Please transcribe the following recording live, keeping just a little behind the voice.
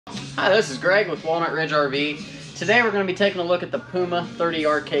Hi, this is Greg with Walnut Ridge RV. Today we're going to be taking a look at the Puma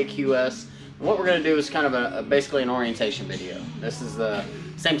 30RKQS. What we're going to do is kind of basically an orientation video. This is the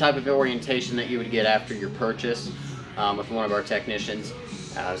same type of orientation that you would get after your purchase with one of our technicians.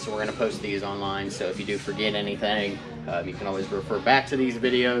 So we're going to post these online, so if you do forget anything, you can always refer back to these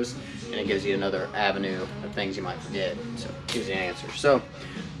videos, and it gives you another avenue of things you might forget. So it gives you answers. So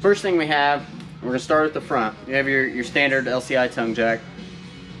first thing we have, we're going to start at the front. You have your standard LCI tongue jack.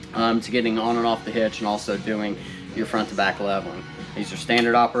 To getting on and off the hitch, and also doing your front to back leveling. These are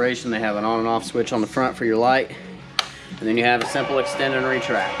standard operation. They have an on and off switch on the front for your light, and then you have a simple extend and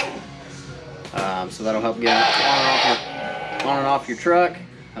retract. So that'll help get on and off your truck,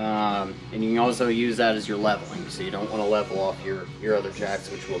 and you can also use that as your leveling, so you don't want to level off your other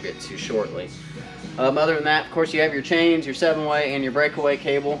jacks, which we'll get to shortly. Other than that, of course, you have your chains, your 7-way, and your breakaway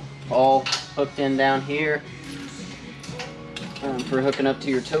cable all hooked in down here. For hooking up to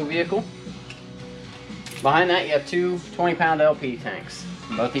your tow vehicle. Behind that you have two 20-pound LP tanks.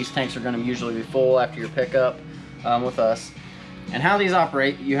 Both these tanks are going to usually be full after your pickup with us. And how these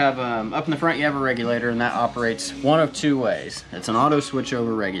operate, you have up in the front you have a regulator, and that operates one of two ways. It's an auto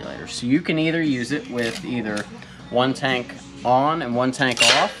switchover regulator. So you can either use it with either one tank on and one tank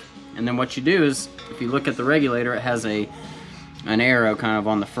off, and then what you do is, if you look at the regulator, it has an arrow kind of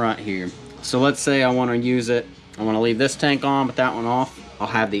on the front here. So let's say I want to use it, I want to leave this tank on but that one off. I'll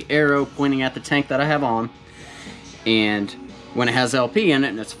have the arrow pointing at the tank that I have on, and when it has LP in it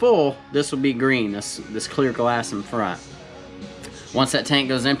and it's full, this will be green, this clear glass in front. Once that tank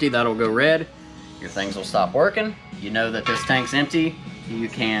goes empty, that'll go red. Your things will stop working. You know that this tank's empty. You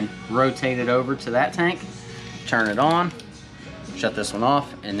can rotate it over to that tank, turn it on, shut this one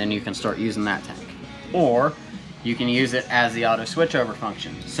off, and then you can start using that tank. Or you can use it as the auto switchover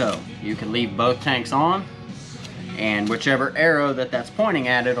function. So you can leave both tanks on, and whichever arrow that's pointing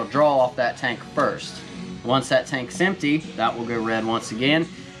at, it'll draw off that tank first. Once that tank's empty, that will go red once again,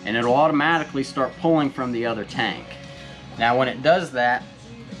 and it'll automatically start pulling from the other tank. Now when it does that,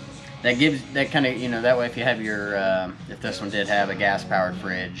 that kind of, you know, that way if you have your, if this one did have a gas powered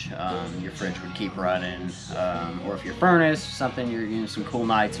fridge, your fridge would keep running, or if your furnace, something, you're using some cool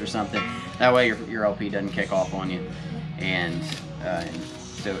nights or something, that way your LP doesn't kick off on you. And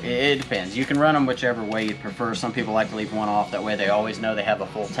so it depends. You can run them whichever way you prefer. Some people like to leave one off, that way they always know they have a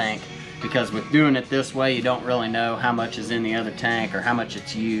full tank, because with doing it this way, you don't really know how much is in the other tank or how much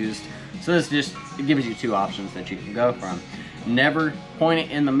it's used. So this just, it gives you two options that you can go from. Never point it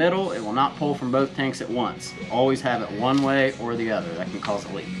in the middle. It will not pull from both tanks at once. Always have it one way or the other. That can cause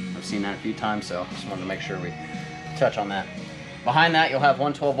a leak. I've seen that a few times, so just wanted to make sure we touch on that. Behind that, you'll have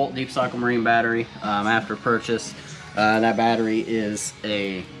one 12-volt deep cycle marine battery after purchase. That battery is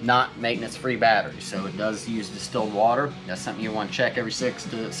a not maintenance-free battery, so it does use distilled water. That's something you want to check every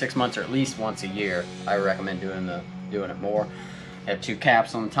 6 months or at least once a year. I recommend doing it more. You have two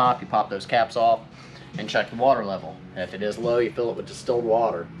caps on the top. You pop those caps off and check the water level. If it is low, you fill it with distilled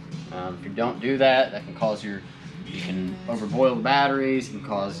water. If you don't do that, that can cause you can overboil the batteries, it can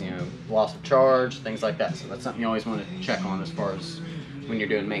cause, you know, loss of charge, things like that. So that's something you always want to check on as far as when you're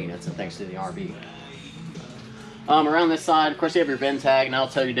doing maintenance and things to the RV. Around this side, of course, you have your VIN tag, and that'll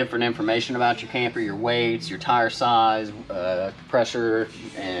tell you different information about your camper, your weights, your tire size, pressure,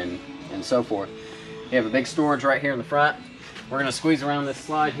 and so forth. You have a big storage right here in the front. We're going to squeeze around this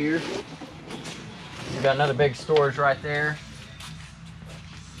slide here. You've got another big storage right there.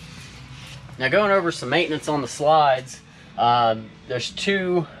 Now, going over some maintenance on the slides, there's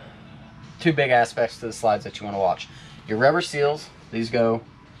two big aspects to the slides that you want to watch. Your rubber seals, these go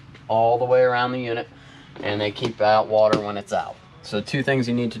all the way around the unit, and they keep out water when it's out. So two things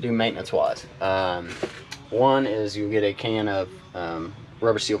you need to do maintenance wise. One is you get a can of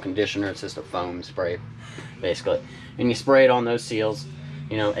rubber seal conditioner. It's just a foam spray basically, and you spray it on those seals,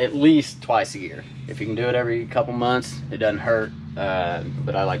 you know, at least twice a year. If you can do it every couple months, it doesn't hurt,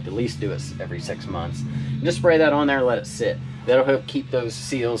 but I like to at least do it every 6 months. Just spray that on there and let it sit. That'll help keep those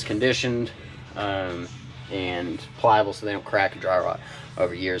seals conditioned and pliable, so they don't crack and dry rot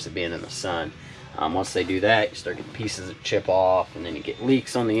over years of being in the sun. Once they do that, you start getting pieces that chip off, and then you get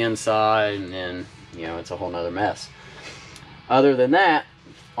leaks on the inside, and then, you know, it's a whole nother mess. Other than that,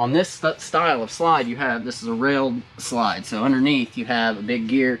 on this style of slide, you have, this is a railed slide, so underneath you have a big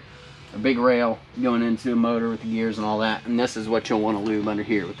gear, a big rail going into a motor with the gears and all that, and this is what you'll want to lube under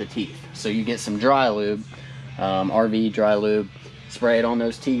here with the teeth. So you get some dry lube, RV dry lube, spray it on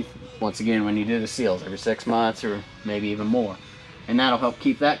those teeth, once again, when you do the seals, every 6 months or maybe even more. And that'll help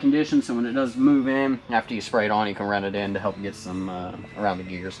keep that condition, so when it does move in, after you spray it on, you can run it in to help get some around the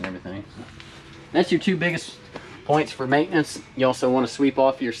gears and everything. That's your two biggest Points for maintenance: you also want to sweep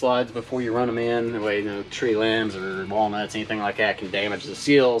off your slides before you run them in. That way, you know, tree limbs or walnuts, anything like that, can damage the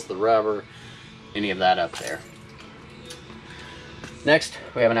seals, the rubber, any of that up there. Next,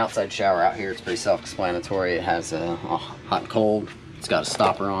 we have an outside shower out here. It's pretty self-explanatory. It has a hot and cold. It's got a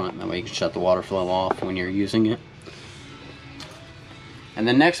stopper on it, that way you can shut the water flow off when you're using it. And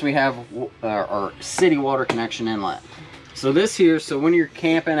then next we have our city water connection inlet. So this here, so when you're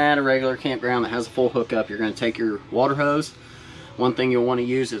camping at a regular campground that has a full hookup, you're going to take your water hose. One thing you'll want to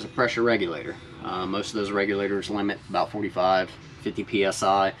use is a pressure regulator. Most of those regulators limit about 45, 50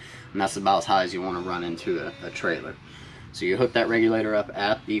 psi, and that's about as high as you want to run into a trailer. So you hook that regulator up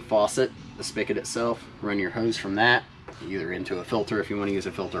at the faucet, the spigot itself, run your hose from that, either into a filter if you want to use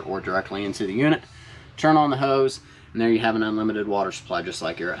a filter, or directly into the unit. Turn on the hose, and there you have an unlimited water supply just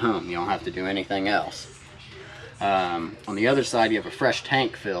like you're at home. You don't have to do anything else. On the other side, you have a fresh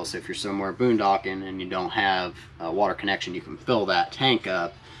tank fill, so if you're somewhere boondocking and you don't have a water connection, you can fill that tank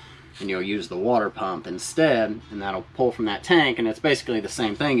up and you'll use the water pump instead, and that'll pull from that tank, and it's basically the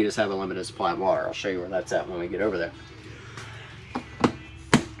same thing, you just have a limited supply of water. I'll show you where that's at when we get over there.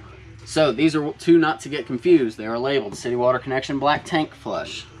 So these are two not to get confused. They are labeled City Water Connection Black Tank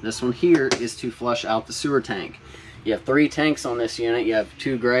Flush. This one here is to flush out the sewer tank. You have 3 tanks on this unit. You have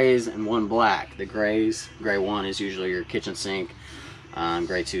 2 grays and 1 black. The gray 1 is usually your kitchen sink.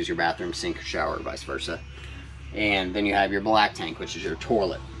 Gray 2 is your bathroom sink or shower, or vice versa. And then you have your black tank, which is your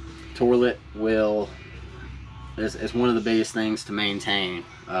toilet. Toilet is one of the biggest things to maintain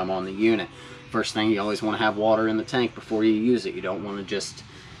on the unit. First thing, you always want to have water in the tank before you use it. You don't want to just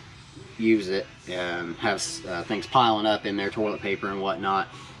use it and have things piling up in there, toilet paper and whatnot,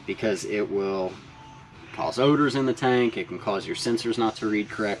 because it will cause odors in the tank. It can cause your sensors not to read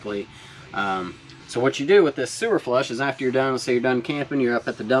correctly. So what you do with this sewer flush is, after you're done, let's say you're done camping, you're up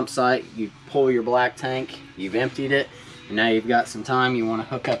at the dump site, you pull your black tank, you've emptied it, and now you've got some time, you want to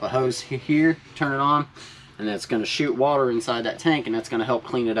hook up a hose here, turn it on, and it's going to shoot water inside that tank, and that's going to help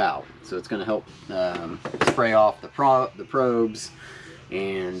clean it out. So it's going to help spray off the probes,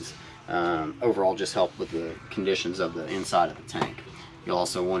 and overall just help with the conditions of the inside of the tank. You'll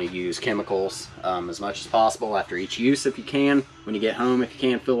also want to use chemicals as much as possible after each use if you can. When you get home, if you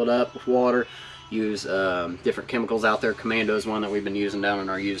can, fill it up with water. Use different chemicals out there. Commando is one that we've been using down in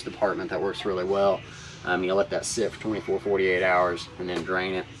our used department that works really well. You let that sit for 24-48 hours and then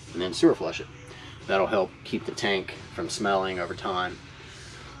drain it and then sewer flush it. That'll help keep the tank from smelling over time.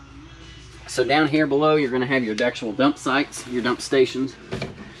 So down here below, you're going to have your actual dump sites, your dump stations.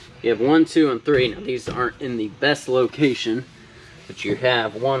 You have 1, 2, and 3. Now these aren't in the best location, but you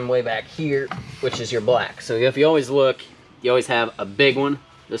have one way back here, which is your black. So if you always look, you always have a big one.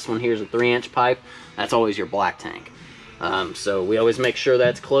 This one here is a 3-inch pipe. That's always your black tank. So we always make sure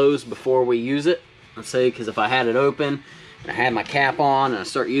that's closed before we use it. Let's say, because if I had it open and I had my cap on and I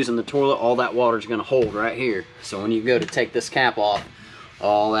start using the toilet, all that water is going to hold right here. So when you go to take this cap off,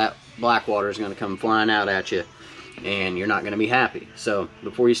 all that black water is going to come flying out at you, and you're not going to be happy. So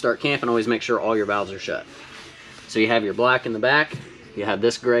before you start camping, always make sure all your valves are shut. So you have your black in the back, you have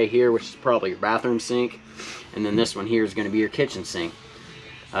this gray here, which is probably your bathroom sink, and then this one here is going to be your kitchen sink.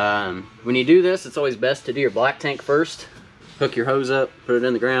 When you do this, it's always best to do your black tank first. Hook your hose up, put it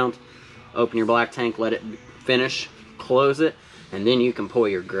in the ground, open your black tank, let it finish, close it, and then you can pull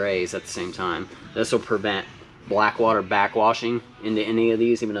your grays at the same time. This will prevent black water backwashing into any of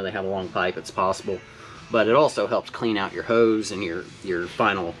these. Even though they have a long pipe, it's possible. But it also helps clean out your hose and your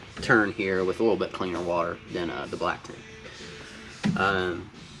final turn here with a little bit cleaner water than the black tank.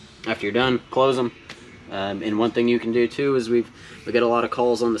 After you're done, close them. And one thing you can do too is we get a lot of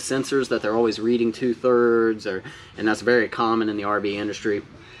calls on the sensors that they're always reading 2/3, and that's very common in the RV industry.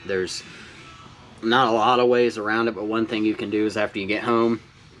 There's not a lot of ways around it, but one thing you can do is, after you get home,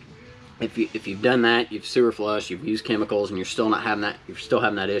 if you've done that, you've sewer flushed, you've used chemicals, and you're still having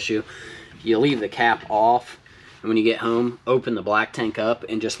that issue, you leave the cap off, and when you get home, open the black tank up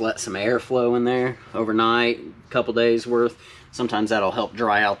and just let some air flow in there overnight, a couple days worth. Sometimes that'll help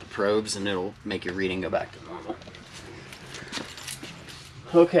dry out the probes, and it'll make your reading go back to normal.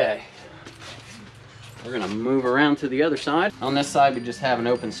 Okay, we're gonna move around to the other side. On this side, we just have an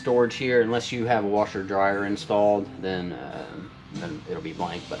open storage here. Unless you have a washer dryer installed, then it'll be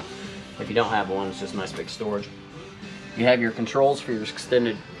blank. But if you don't have one, it's just nice big storage. You have your controls for your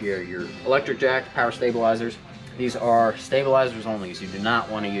extended, your electric jack, power stabilizers. These are stabilizers only, so you do not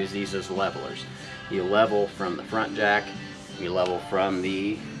want to use these as levelers. You level from the front jack, you level from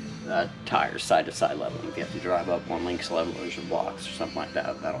the tires, side to side leveling. If you have to drive up on links levelers or blocks or something like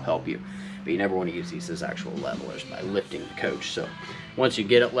that, that'll help you. but you never want to use these as actual levelers by lifting the coach. So once you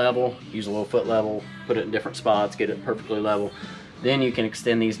get it level, use a little foot level, put it in different spots, get it perfectly level, then you can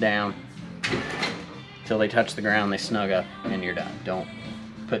extend these down till they touch the ground, they snug up, and you're done. Don't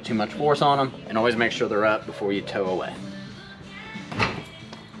put too much force on them, and always make sure they're up before you tow away.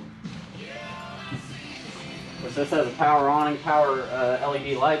 This has a power awning, power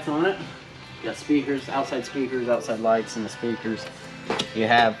LED lights on it. You got speakers, outside lights in the speakers. You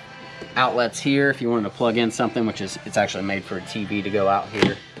have outlets here if you wanted to plug in something, which is, it's actually made for a TV to go out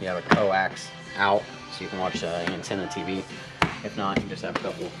here. You have a coax out, so you can watch antenna TV. If not, you just have a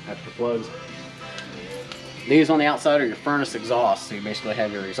couple extra plugs. These on the outside are your furnace exhaust, so you basically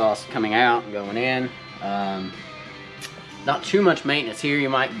have your exhaust coming out and going in. Not too much maintenance here. You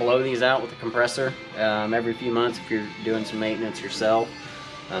might blow these out with a compressor every few months if you're doing some maintenance yourself.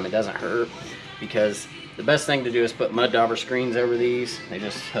 It doesn't hurt, because the best thing to do is put mud dauber screens over these. They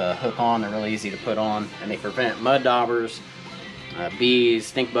just hook on, they're really easy to put on, and they prevent mud daubers, bees.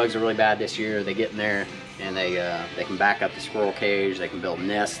 Stink bugs are really bad this year. They get in there and they can back up the squirrel cage. They can build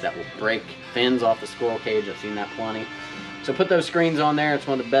nests that will break fins off the squirrel cage. I've seen that plenty. So put those screens on there. It's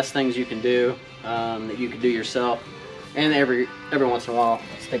one of the best things you can do, that you can do yourself. And every once in a while,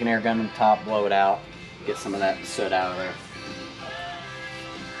 stick an air gun on the top, blow it out, get some of that soot out of there.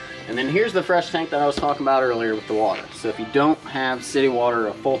 And then here's the fresh tank that I was talking about earlier with the water. So if you don't have city water or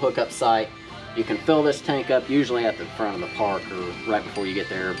a full hookup site, you can fill this tank up, usually at the front of the park or right before you get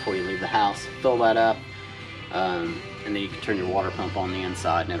there, before you leave the house. Fill that up, and then you can turn your water pump on the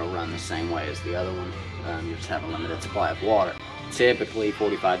inside and it'll run the same way as the other one. You just have a limited supply of water. Typically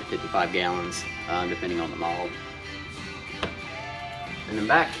 45 to 55 gallons, depending on the model. And then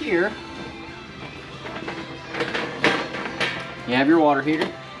back here, you have your water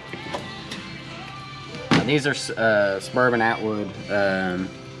heater. These are Suburban Atwood,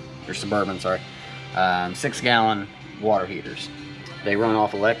 or Suburban, sorry, 6-gallon water heaters. They run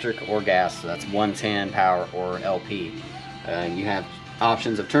off electric or gas, so that's 110 power or LP. You have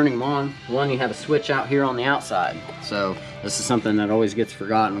options of turning them on. One, you have a switch out here on the outside. So this is something that always gets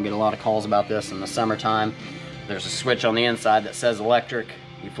forgotten. We get a lot of calls about this in the summertime. There's a switch on the inside that says electric.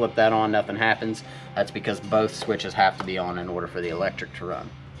 You flip that on, nothing happens. That's because both switches have to be on in order for the electric to run.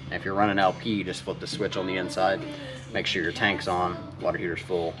 And if you're running LP, you just flip the switch on the inside, make sure your tank's on, water heater's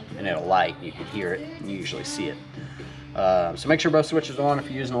full, and it'll light. You can hear it, and you usually see it. So make sure both switches are on if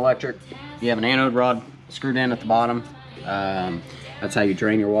you're using electric. You have an anode rod screwed in at the bottom. That's how you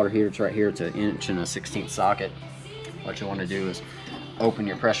drain your water heater. It's right here. It's an 1 1/16 socket. What you want to do is open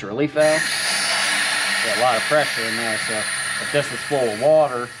your pressure relief valve. There's a lot of pressure in there, so if this was full of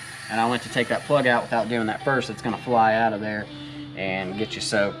water and I went to take that plug out without doing that first, it's going to fly out of there and get you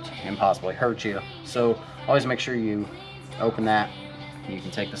soaked and possibly hurt you. So always make sure you open that. You can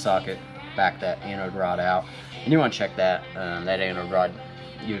take the socket, back that anode rod out, and you want to check that. That anode rod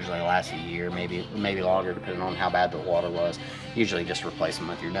usually lasts a year, maybe longer, depending on how bad the water was. Usually just replace them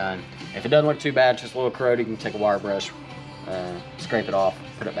if you're done. If it doesn't look too bad, just a little corroded, you can take a wire brush, scrape it off,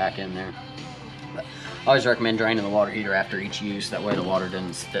 put it back in there. But I always recommend draining the water heater after each use. That way the water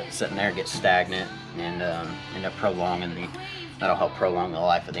doesn't sit in there, get stagnant, and end up prolonging that'll help prolong the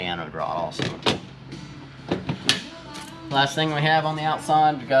life of the anode rod also. Last thing we have on the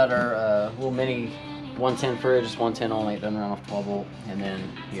outside, we got our little mini 110 fridge. It's 110 only, it doesn't run off 12 volt. And then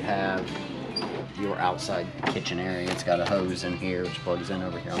you have your outside kitchen area. It's got a hose in here which plugs in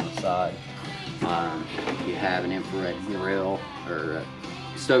over here on the side. You have an infrared grill or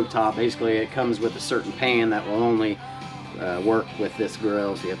stove top. Basically it comes with a certain pan that will only work with this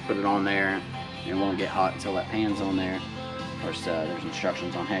grill, so you have to put it on there and it won't get hot until that pan's on there. Of course, there's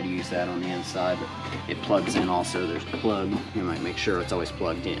instructions on how to use that on the inside, but it plugs in also. There's a plug. You might make sure it's always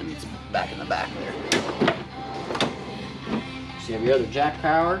plugged in. It's back in the back there. So you have your other jack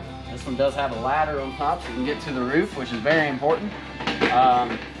power. This one does have a ladder on top so you can get to the roof, which is very important.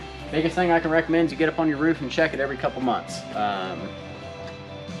 Biggest thing I can recommend is you get up on your roof and check it every couple months.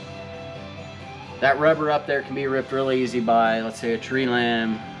 That rubber up there can be ripped really easy by, let's say, a tree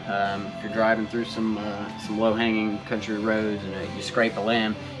limb. If you're driving through some low-hanging country roads and you scrape a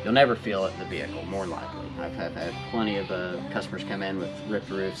limb, you'll never feel it in the vehicle, more likely. I've had plenty of customers come in with ripped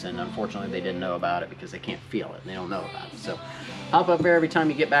roofs, and unfortunately they didn't know about it because they can't feel it. They don't know about it. So hop up there every time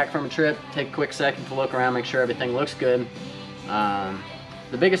you get back from a trip, take a quick second to look around, make sure everything looks good.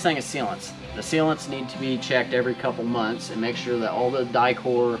 The biggest thing is sealants. The sealants need to be checked every couple months and make sure that all the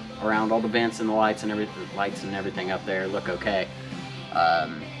die-core around all the vents and the lights and everything up there look okay.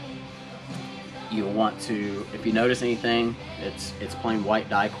 You'll want to, if you notice anything, it's plain white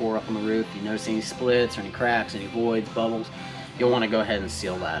die-core up on the roof. If you notice any splits or any cracks, any voids, bubbles, you'll want to go ahead and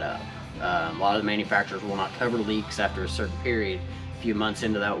seal that up. A lot of the manufacturers will not cover leaks after a certain period, a few months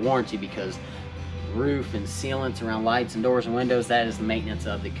into that warranty, because roof and sealants around lights and doors and windows, that is the maintenance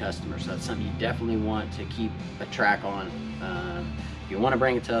of the customer. So that's something you definitely want to keep a track on. If you want to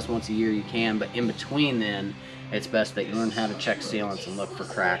bring it to us once a year, you can, but in between then, it's best that you learn how to check sealants and look for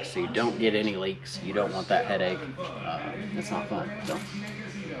cracks so you don't get any leaks. You don't want that headache. It's not fun. So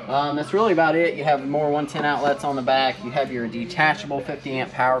that's really about it. You have more 110 outlets on the back. You have your detachable 50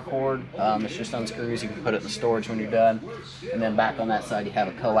 amp power cord. It's just unscrews. You can put it in the storage when you're done. And then back on that side, you have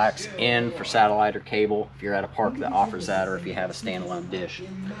a coax in for satellite or cable if you're at a park that offers that, or if you have a standalone dish.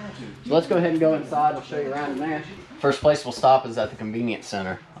 So let's go ahead and go inside. I'll show you around in there. First place we'll stop is at the convenience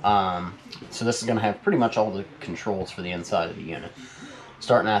center. So this is going to have pretty much all the controls for the inside of the unit.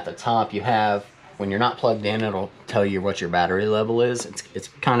 Starting at the top, you have, when you're not plugged in, it'll tell you what your battery level is. It's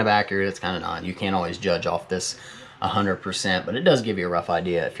kind of accurate, it's kind of not. You can't always judge off this 100%, but it does give you a rough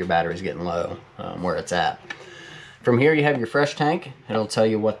idea if your battery's getting low, where it's at. From here you have your fresh tank. It'll tell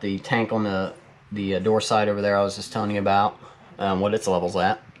you what the tank on the door side over there I was just telling you about, what its level's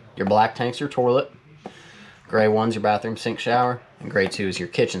at. Your black tank's your toilet. Gray 1's your bathroom, sink, shower, and gray 2 is your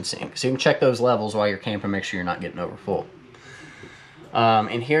kitchen sink. So you can check those levels while you're camping, make sure you're not getting over full.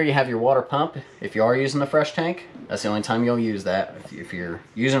 In here you have your water pump. If you are using the fresh tank, that's the only time you'll use that. If you're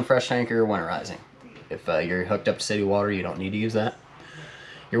using fresh tank or you're winterizing. If you're hooked up to city water, you don't need to use that.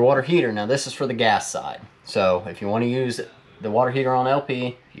 Your water heater, now this is for the gas side. So if you want to use the water heater on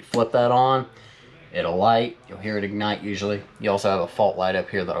LP, you flip that on, it'll light, you'll hear it ignite usually. You also have a fault light up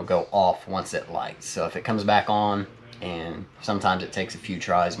here that'll go off once it lights. So if it comes back on, and sometimes it takes a few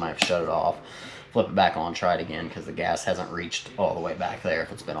tries, you might have to shut it off, flip it back on, try it again, because the gas hasn't reached all the way back there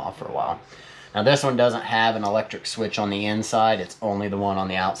if it's been off for a while. Now this one doesn't have an electric switch on the inside, it's only the one on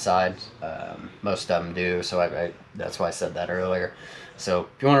the outside. Most of them do, so that's why I said that earlier. So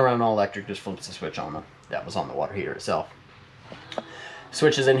if you want to run all electric, just flip the switch on that was on the water heater itself.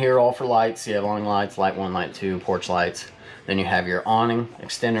 Switches in here all for lights. You have awning lights, light 1, light 2, porch lights. Then you have your awning,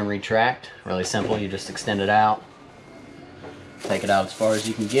 extend and retract. Really simple, you just extend it out. Take it out as far as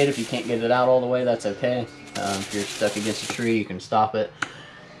you can get. If you can't get it out all the way, that's okay. If you're stuck against a tree, you can stop it.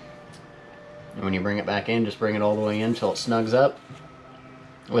 And when you bring it back in, just bring it all the way in until it snugs up.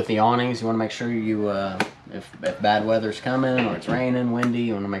 With the awnings, you want to make sure you, if bad weather's coming or it's raining, windy,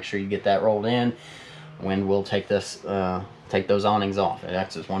 you want to make sure you get that rolled in. Wind will take those awnings off. It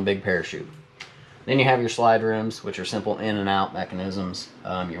acts as one big parachute. Then you have your slide rooms, which are simple in and out mechanisms. You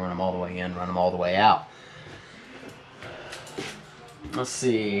run them all the way in, run them all the way out. Let's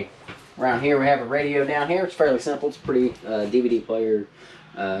see. Around here we have a radio down here. It's fairly simple. It's pretty DVD player,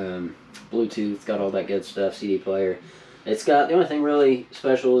 Bluetooth, got all that good stuff, CD player. It's got, the only thing really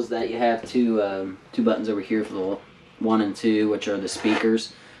special is that you have two buttons over here for the 1 and 2, which are the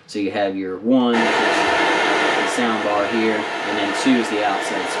speakers. So you have your 1, which is the sound bar here, and then 2 is the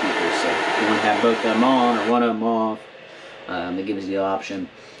outside speakers. So if you want to have both of them on or one of them off, it gives you the option.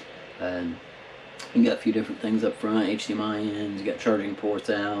 You got a few different things up front, HDMI ins, you got charging ports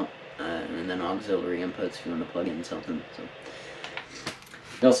out, and then auxiliary inputs if you want to plug in something. So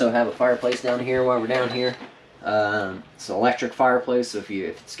you also have a fireplace down here while we're down here. It's an electric fireplace, so if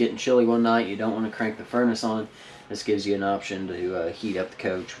it's getting chilly one night, you don't want to crank the furnace on, this gives you an option to heat up the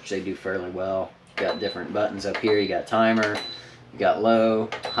coach, which they do fairly well. You got different buttons up here. You got timer, you got low,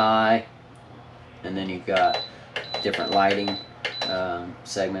 high, and then you've got different lighting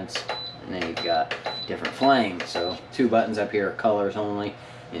segments, and then you've got different flames. So 2 buttons up here are colors only,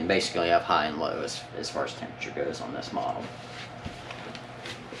 and basically you have high and low as far as temperature goes on this model.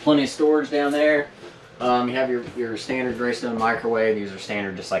 Plenty of storage down there. You have your standard Greystone microwave. These are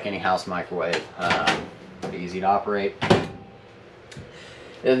standard just like any house microwave. Pretty easy to operate.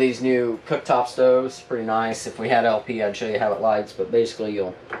 These new cooktop stoves, pretty nice. If we had LP, I'd show you how it lights, but basically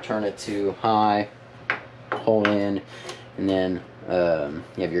you'll turn it to high, pull in, and then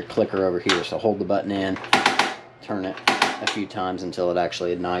you have your clicker over here. So hold the button in, turn it a few times until it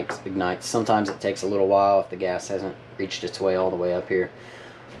actually ignites. Sometimes it takes a little while if the gas hasn't reached its way all the way up here.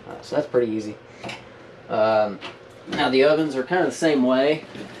 So that's pretty easy. Now the ovens are kind of the same way.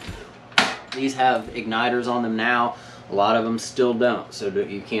 These have igniters on them now. A lot of them still don't, so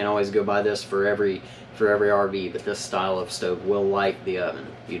you can't always go buy this for every RV, but this style of stove will light the oven.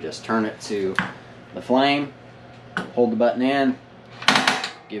 You just turn it to the flame, hold the button in,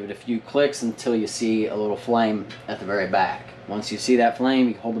 give it a few clicks until you see a little flame at the very back. Once you see that flame,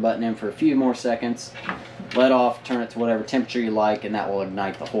 you can hold the button in for a few more seconds, let off, turn it to whatever temperature you like, and that will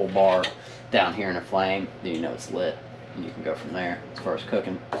ignite the whole bar down here in a flame. Then you know it's lit, and you can go from there as far as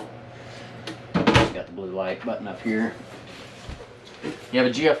cooking. Got the blue light button up here. You have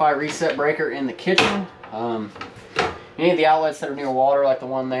a GFI reset breaker in the kitchen. Any of the outlets that are near water, like the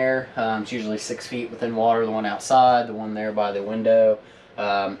one there, it's usually 6 feet within water. The one outside, the one there by the window.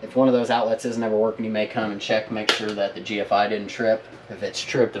 If one of those outlets isn't ever working, you may come and check, make sure that the GFI didn't trip. If it's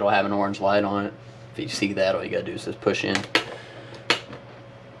tripped, it'll have an orange light on it. If you see that, all you gotta do is just push in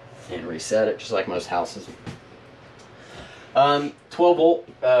and reset it, just like most houses. 12 volt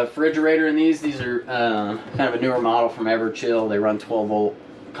refrigerator in these. These are kind of a newer model from Everchill. They run 12 volt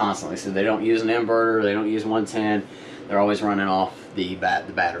constantly, so they don't use an inverter, they don't use 110. They're always running off the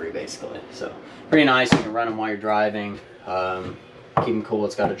battery, basically. So pretty nice. You can run them while you're driving. Keep them cool.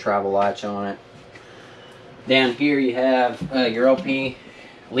 It's got a travel latch on it. Down here you have your LP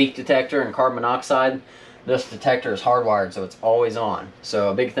leak detector and carbon monoxide. This detector is hardwired, so it's always on.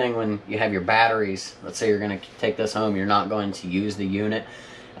 So a big thing when you have your batteries, let's say you're going to take this home, you're not going to use the unit,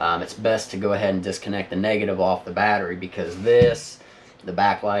 it's best to go ahead and disconnect the negative off the battery, because this, the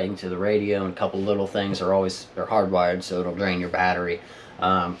backlighting to the radio, and a couple little things they're hardwired, so it'll drain your battery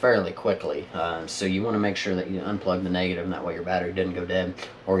fairly quickly. So you want to make sure that you unplug the negative, and that way your battery didn't go dead.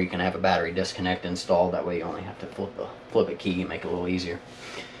 Or you can have a battery disconnect installed, that way you only have to flip a key, make it a little easier.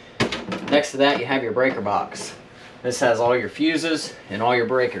 Next to that, you have your breaker box. This has all your fuses and all your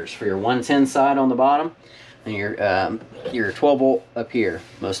breakers for your 110 side on the bottom, and your 12 volt up here.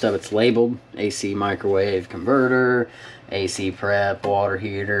 Most of it's labeled AC microwave converter, AC prep, water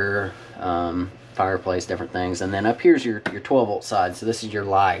heater, fireplace, different things. And then up here's your 12 volt side. So this is your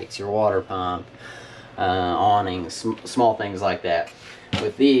lights, your water pump, awnings, small things like that.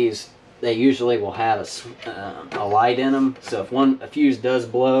 With these, they usually will have a light in them. So if a fuse does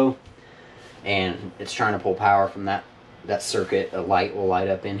blow and it's trying to pull power from that circuit, a light will light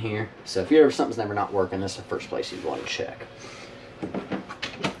up in here. So if something's never not working, this is the first place you'd want to check.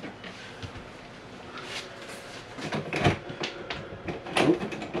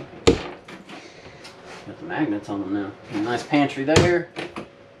 Got the magnets on them now. A nice pantry there.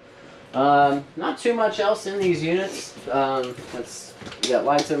 Not too much else in these units. You got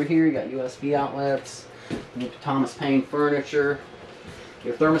lights over here, you got USB outlets, Thomas Paine furniture.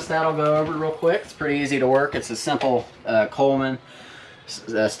 Your thermostat will go over real quick. It's pretty easy to work. It's a simple Coleman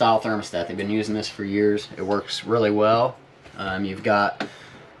style thermostat. They've been using this for years. It works really well. You've got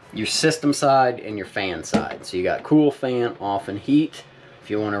your system side and your fan side. So you got cool, fan, off, and heat.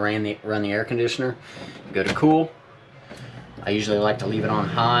 If you want to run the air conditioner, you go to cool. I usually like to leave it on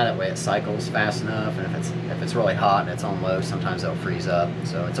high, that way it cycles fast enough, and if it's really hot and it's on low, sometimes it'll freeze up.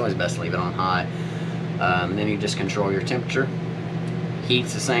 So it's always best to leave it on high. Then you just control your temperature.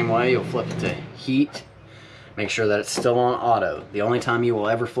 Heat's the same way. You'll flip it to heat. Make sure that it's still on auto. The only time you will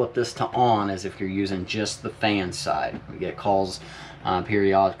ever flip this to on is if you're using just the fan side. We get calls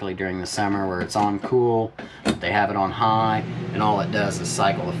periodically during the summer where it's on cool, they have it on high, and all it does is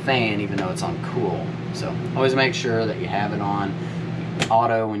cycle the fan even though it's on cool. So always make sure that you have it on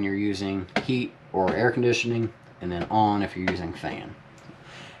auto when you're using heat or air conditioning, and then on if you're using fan.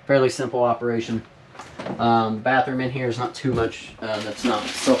 Fairly simple operation. Bathroom in here is not too much, that's not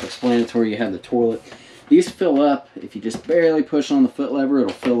self-explanatory. You have the toilet. These fill up, if you just barely push on the foot lever,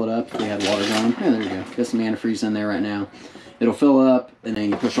 it'll fill it up if you have water going. Yeah, there you go. Got some antifreeze in there right now. It'll fill up, and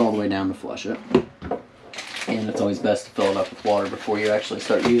then you push all the way down to flush it. And it's always best to fill it up with water before you actually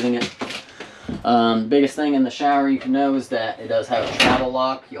start using it. Biggest thing in the shower you can know is that it does have a travel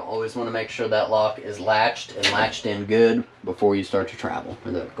lock. You'll always want to make sure that lock is latched and latched in good before you start to travel,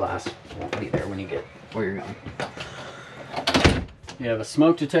 or the glass won't be there when you get where you're going. You have a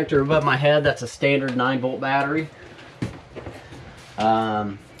smoke detector above my head. That's a standard 9-volt battery.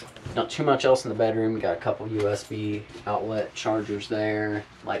 Not too much else in the bedroom. We got a couple USB outlet chargers there.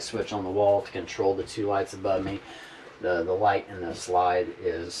 Light switch on the wall to control the 2 lights above me. The light in the slide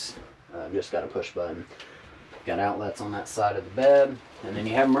is just got a push button. Got outlets on that side of the bed. And then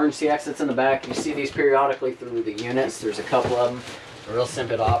you have emergency exits in the back. You see these periodically through the units. There's a couple of them. They're real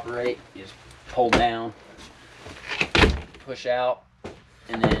simple to operate. You just hold down, push out,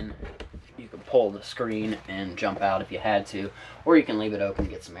 and then you can pull the screen and jump out if you had to, or you can leave it open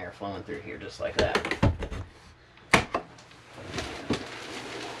and get some air flowing through here just like that.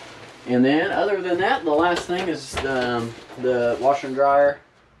 And then other than that, the last thing is the washer and dryer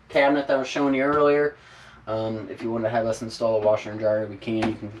cabinet that I was showing you earlier. If you want to have us install a washer and dryer, we can.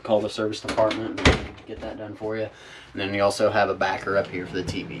 You can call the service department and get that done for you. And then you also have a backer up here for the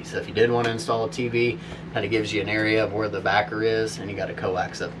TV. So if you did want to install a TV, kind of gives you an area of where the backer is, and you got a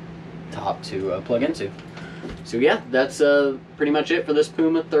coax up top to plug into. So yeah, that's pretty much it for this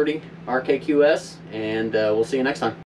Puma 30 RKQS, and we'll see you next time.